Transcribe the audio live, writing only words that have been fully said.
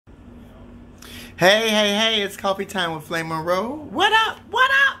Hey, hey, hey, it's coffee time with Flame Monroe. What up? What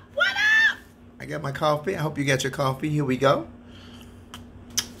up? What up? I got my coffee. I hope you got your coffee. Here we go.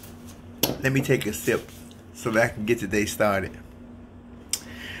 Let me take a sip so that I can get the day started.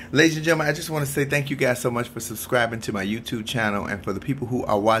 Ladies and gentlemen, I just want to say thank you guys so much for subscribing to my YouTube channel, and for the people who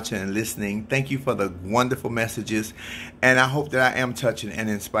are watching and listening, thank you for the wonderful messages, and I hope that I am touching and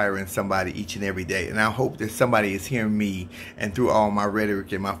inspiring somebody each and every day, and I hope that somebody is hearing me, and through all my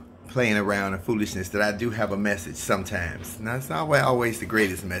rhetoric and my playing around and foolishness, that I do have a message sometimes. Now, it's not always the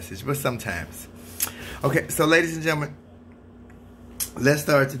greatest message, but sometimes. Okay, so ladies and gentlemen, let's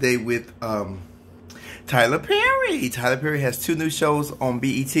start today with Tyler Perry. Tyler Perry has 2 new shows on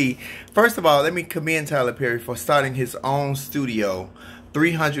BET. First of all, let me commend Tyler Perry for starting his own studio,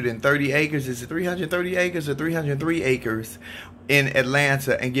 330 acres. Is it 330 acres or 303 acres in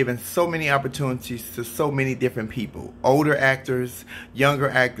Atlanta, and giving so many opportunities to so many different people, older actors, younger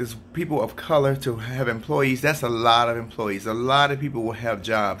actors, people of color, to have employees. That's a lot of employees. A lot of people will have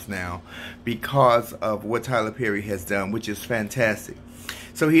jobs now because of what Tyler Perry has done, which is fantastic.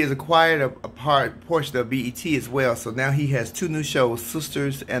 So he has acquired a portion of BET as well. So now he has 2 new shows,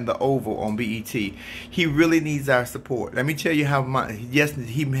 Sisters and The Oval, on BET. He really needs our support. Let me tell you how much. Yes,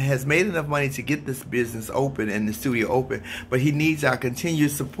 he has made enough money to get this business open and the studio open, but he needs our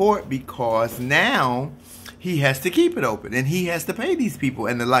continued support, because now he has to keep it open, and he has to pay these people,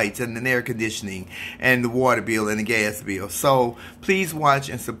 and the lights and the air conditioning and the water bill and the gas bill. So please watch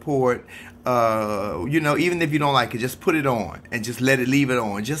and support. You know, even if you don't like it, just put it on and just leave it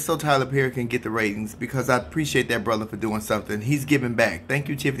on, just so Tyler Perry can get the ratings, because I appreciate that brother for doing something. He's giving back. Thank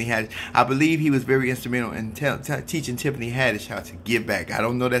you, Tiffany Haddish. I believe he was very instrumental in teaching Tiffany Haddish how to give back. I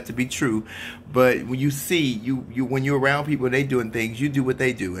don't know that to be true, but when you see, when you're around people and they doing things, you do what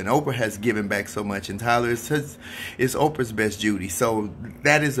they do. And Oprah has given back so much, and Tyler is Oprah's best Judy. So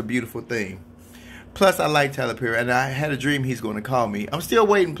that is a beautiful thing. Plus, I like Tyler Perry, and I had a dream he's going to call me. I'm still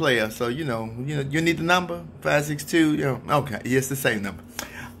waiting, player. So you need the number 562. Okay, yes, the same number.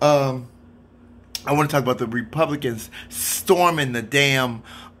 I want to talk about the Republicans storming the damn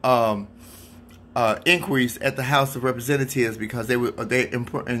inquiries at the House of Representatives, because they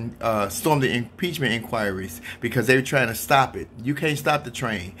stormed the impeachment inquiries because they were trying to stop it. You can't stop the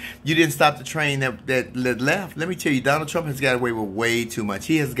train. You didn't stop the train that left. Let me tell you, Donald Trump has got away with way too much.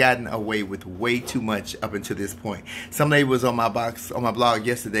 He has gotten away with way too much up until this point. Some lady was on my blog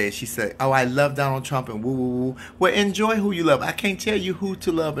yesterday, and she said, "Oh, I love Donald Trump," and woo woo woo. Well, enjoy who you love. I can't tell you who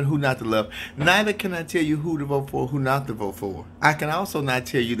to love and who not to love. Neither can I tell you who to vote for, who not to vote for. I can also not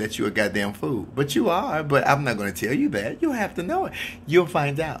tell you that you're a goddamn fool. But you are, but I'm not going to tell you that. You'll have to know it. You'll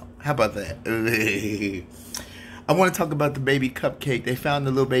find out. How about that? I want to talk about the baby Cupcake. They found the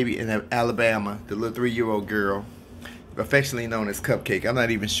little baby in Alabama, the little 3-year-old girl, affectionately known as Cupcake. I'm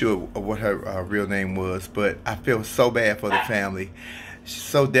not even sure what her real name was, but I feel so bad for the family.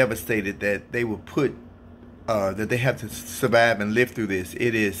 So devastated that they will that they have to survive and live through this.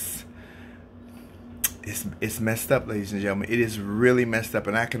 It's messed up, ladies and gentlemen. It is really messed up,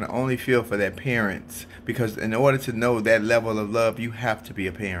 and I can only feel for their parents, because in order to know that level of love, you have to be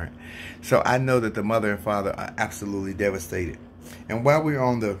a parent. So I know that the mother and father are absolutely devastated. And while we're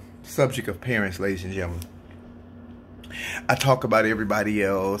on the subject of parents, ladies and gentlemen, I talk about everybody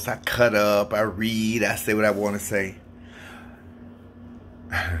else. I cut up, I read, I say what I want to say.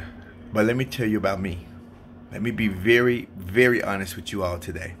 But let me tell you about me. Let me be very, very honest with you all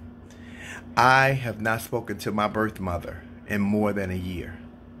today. I have not spoken to my birth mother in more than a year.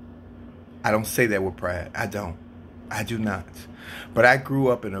 I don't say that with pride. I don't. I do not. But I grew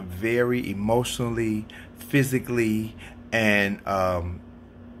up in a very emotionally, physically, and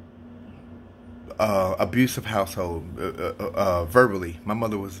abusive household, verbally. My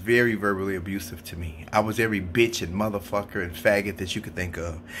mother was very verbally abusive to me. I was every bitch and motherfucker and faggot that you could think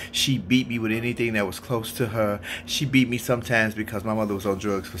of. She beat me with anything that was close to her. She beat me sometimes because my mother was on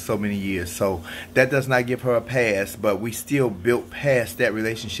drugs for so many years. So that does not give her a pass, but we still built past that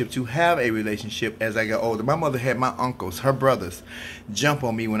relationship to have a relationship as I got older. My mother had my uncles, her brothers, jump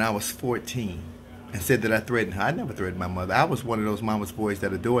on me when I was 14. And said that I threatened her. I never threatened my mother. I was one of those mama's boys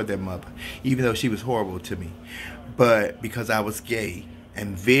that adored their mother, even though she was horrible to me. But because I was gay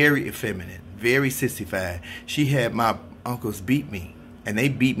and very effeminate, very sissified, she had my uncles beat me. And they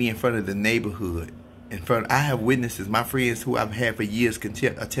beat me in front of the neighborhood. I have witnesses. My friends who I've had for years can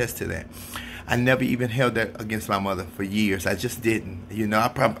attest to that. I never even held that against my mother for years. I just didn't. You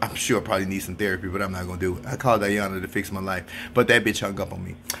know, I'm sure I probably need some therapy, but I'm not going to do it. I called Diana to fix my life. But that bitch hung up on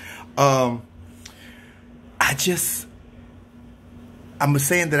me. I'm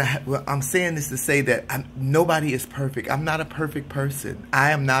saying that I'm saying this to say that nobody is perfect. I'm not a perfect person. I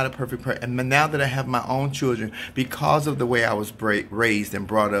am not a perfect person. And now that I have my own children, because of the way I was raised and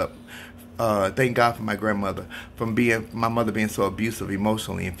brought up, thank God for my grandmother, my mother being so abusive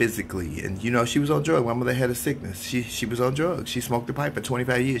emotionally and physically. And, you know, she was on drugs. My mother had a sickness. She was on drugs. She smoked a pipe for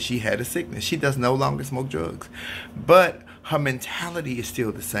 25 years. She had a sickness. She does no longer smoke drugs. But her mentality is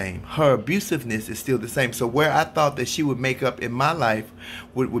still the same. Her abusiveness is still the same. So where I thought that she would make up in my life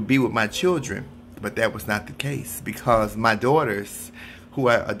would be with my children. But that was not the case, because my daughters, whom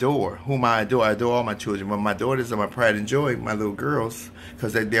I adore, I adore all my children, but my daughters are my pride and joy, my little girls,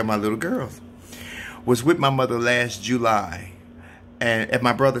 because they're my little girls, was with my mother last July and at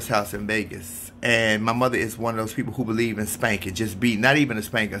my brother's house in Vegas. And my mother is one of those people who believe in spanking, just beating. Not even a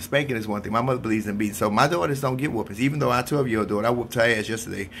spanking. Spanking is one thing. My mother believes in beating. So my daughters don't get whoopings. Even though I 12-year-old daughter, I whooped her ass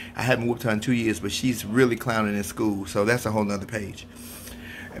yesterday. I haven't whooped her in 2 years, but she's really clowning in school. So that's a whole nother page.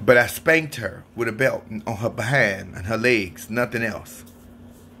 But I spanked her with a belt on her behind and her legs, nothing else.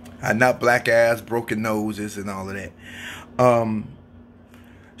 I knocked black eyes, broken noses, and all of that. My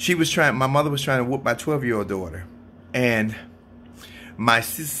mother was trying to whoop my 12-year-old daughter. And my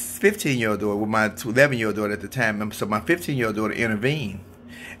 15-year-old daughter, with my 11-year-old daughter at the time, so my 15-year-old daughter intervened.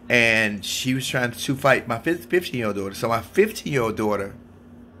 And she was trying to fight my 15-year-old daughter. So my 15-year-old daughter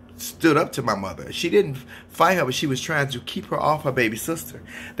stood up to my mother. She didn't fight her, but she was trying to keep her off her baby sister.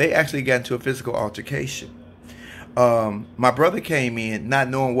 They actually got into a physical altercation. My brother came in, not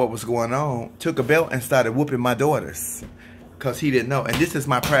knowing what was going on, took a belt and started whooping my daughters, because he didn't know. And this is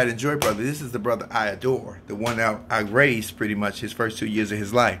my pride and joy brother. This is the brother I adore, the one I raised pretty much his first 2 years of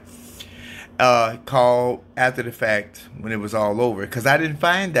his life. Called after the fact when it was all over, because I didn't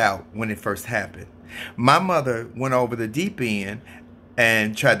find out when it first happened. My mother went over the deep end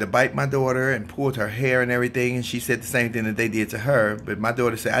and tried to bite my daughter and pulled her hair and everything, and she said the same thing that they did to her. But my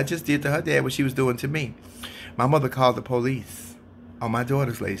daughter said, I just did to her dad what she was doing to me. My mother called the police on my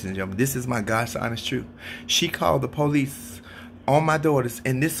daughters, ladies and gentlemen. This is my God's honest truth. She called the police on my daughters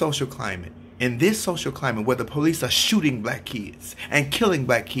in this social climate. In this social climate where the police are shooting black kids and killing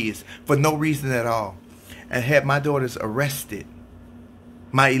black kids for no reason at all. And had my daughters arrested.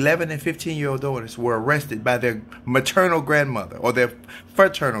 My 11 and 15-year-old daughters were arrested by their maternal grandmother or their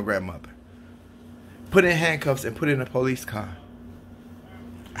fraternal grandmother. Put in handcuffs and put in a police car.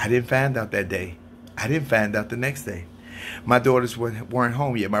 I didn't find out that day. I didn't find out the next day. My daughters weren't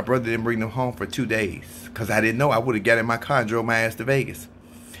home yet. My brother didn't bring them home for 2 days because I didn't know. I would have got in my car and drove my ass to Vegas.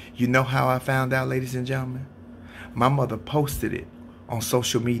 You know how I found out, ladies and gentlemen? My mother posted it on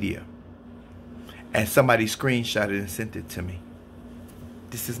social media, and somebody screenshot it and sent it to me.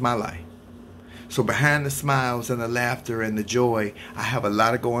 This is my life. So behind the smiles and the laughter and the joy, I have a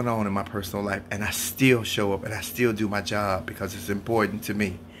lot of going on in my personal life, and I still show up and I still do my job because it's important to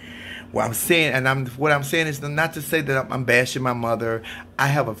me. What I'm saying, what I'm saying is not to say that I'm bashing my mother. I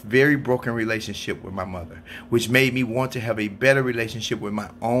have a very broken relationship with my mother, which made me want to have a better relationship with my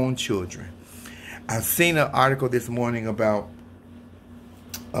own children. I've seen an article this morning about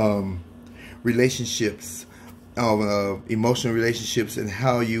relationships, emotional relationships, and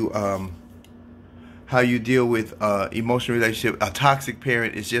how you deal with emotional relationship. A toxic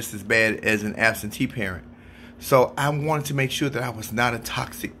parent is just as bad as an absentee parent. So I wanted to make sure that I was not a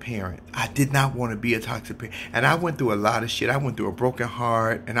toxic parent. I did not want to be a toxic parent. And I went through a lot of shit. I went through a broken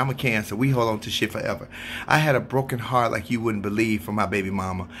heart, and I'm a Cancer. We hold on to shit forever. I had a broken heart like you wouldn't believe from my baby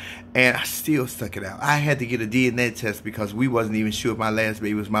mama. And I still stuck it out. I had to get a DNA test because we wasn't even sure if my last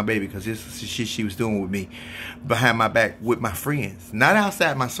baby was my baby, because this is the shit she was doing with me behind my back with my friends. Not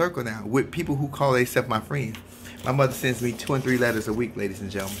outside my circle now, with people who call themselves my friends. My mother sends me 2 and 3 letters a week, ladies and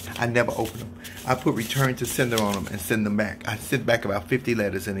gentlemen. I never open them. I put return to sender on them and send them back. I sent back about 50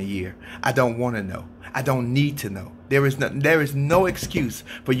 letters in a year. I don't want to know. I don't need to know. There is no excuse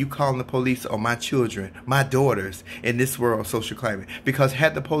for you calling the police on my children, my daughters, in this world social climate. Because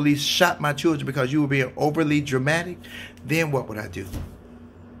had the police shot my children because you were being overly dramatic, then what would I do?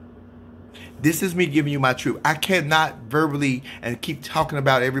 This is me giving you my truth. I cannot verbally and keep talking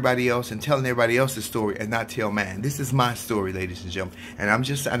about everybody else and telling everybody else's story and not tell mine. This is my story, ladies and gentlemen. And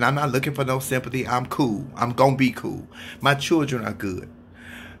I'm not looking for no sympathy. I'm cool. I'm going to be cool. My children are good.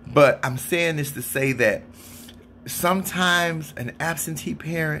 But I'm saying this to say that sometimes an absentee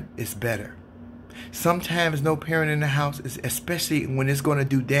parent is better. Sometimes no parent in the house, especially when it's going to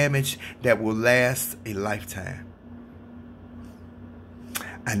do damage that will last a lifetime.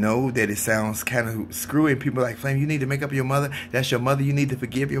 I know that it sounds kind of screwy, and people are like, Flame, you need to make up your mother. That's your mother. You need to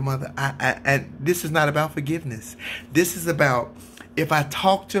forgive your mother. And this is not about forgiveness. This is about, if I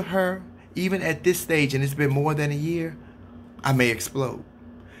talk to her, even at this stage, and it's been more than a year, I may explode.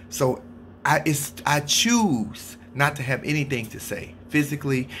 So I choose not to have anything to say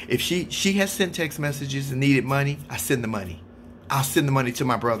physically. If she has sent text messages and needed money, I send the money. I'll send the money to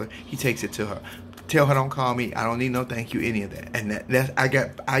my brother. He takes it to her. Tell her don't call me. I don't need no thank you, any of that. And that's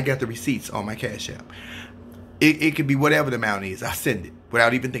I got the receipts on my Cash App. It could be whatever the amount is. I send it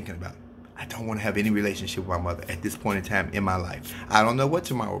without even thinking about it. I don't want to have any relationship with my mother at this point in time in my life. I don't know what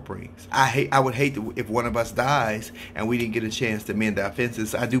tomorrow brings. I would hate if one of us dies and we didn't get a chance to mend our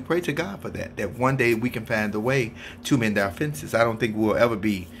fences. I do pray to God for that one day we can find a way to mend our fences. I don't think we'll ever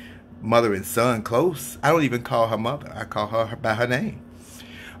be mother and son close. I don't even call her mother. I call her by her name.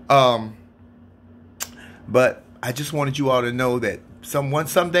 But I just wanted you all to know that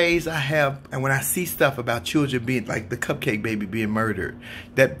some days I have, and when I see stuff about children being, like the cupcake baby being murdered,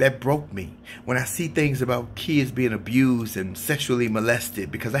 that broke me. When I see things about kids being abused and sexually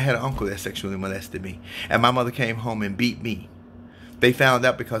molested, because I had an uncle that sexually molested me, and my mother came home and beat me. They found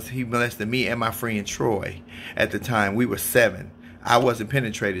out because he molested me and my friend Troy. At the time, we were 7. I wasn't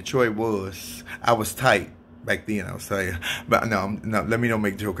penetrated. Troy was. I was tight. Back then, I was saying, but no, let me not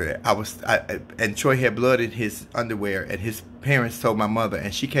make a joke of that. And Troy had blood in his underwear, and his parents told my mother,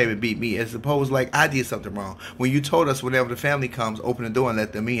 and she came and beat me, as opposed like I did something wrong. When you told us whenever the family comes, open the door and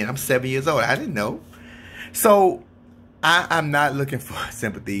let them in. I'm 7 years old. I didn't know. So I'm not looking for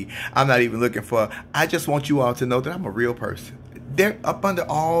sympathy. I'm not even looking for. I just want you all to know that I'm a real person. They're up under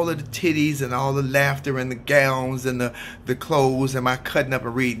all of the titties and all the laughter and the gowns and the clothes and my cutting up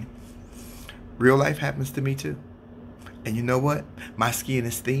and reading. Real life happens to me too. And you know what? My skin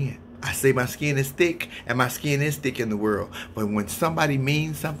is thin. I say my skin is thick, and my skin is thick in the world. But when somebody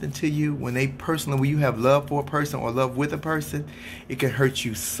means something to you, when you have love for a person or love with a person, it can hurt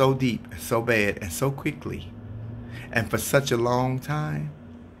you so deep and so bad and so quickly and for such a long time.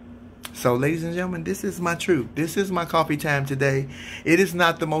 So, ladies and gentlemen, this is my truth. This is my coffee time today. It is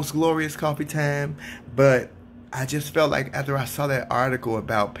not the most glorious coffee time, but I just felt like after I saw that article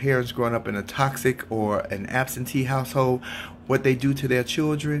about parents growing up in a toxic or an absentee household, what they do to their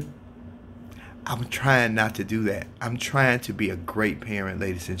children, I'm trying not to do that. I'm trying to be a great parent,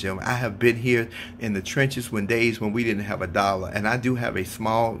 ladies and gentlemen. I have been here in the trenches days when we didn't have $1, and I do have a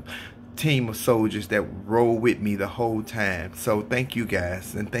small team of soldiers that roll with me the whole time. So thank you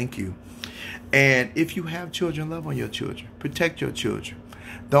guys, and thank you. And if you have children, love on your children. Protect your children.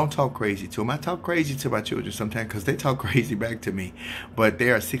 Don't talk crazy to them. I talk crazy to my children sometimes because they talk crazy back to me. But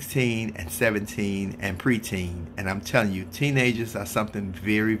they are 16 and 17 and preteen. And I'm telling you, teenagers are something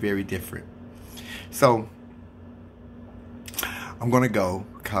very, very different. So I'm going to go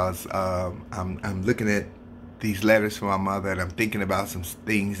because I'm looking at these letters from my mother, and I'm thinking about some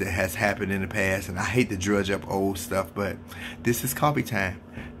things that has happened in the past. And I hate to drudge up old stuff, but this is coffee time.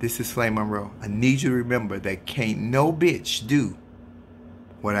 This is Flame Monroe. I need you to remember that can't no bitch do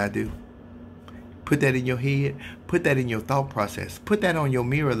what I do. Put that in your head. Put that in your thought process. Put that on your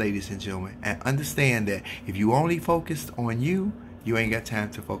mirror, ladies and gentlemen. And understand that if you only focused on you, you ain't got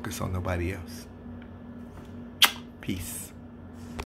time to focus on nobody else. Peace.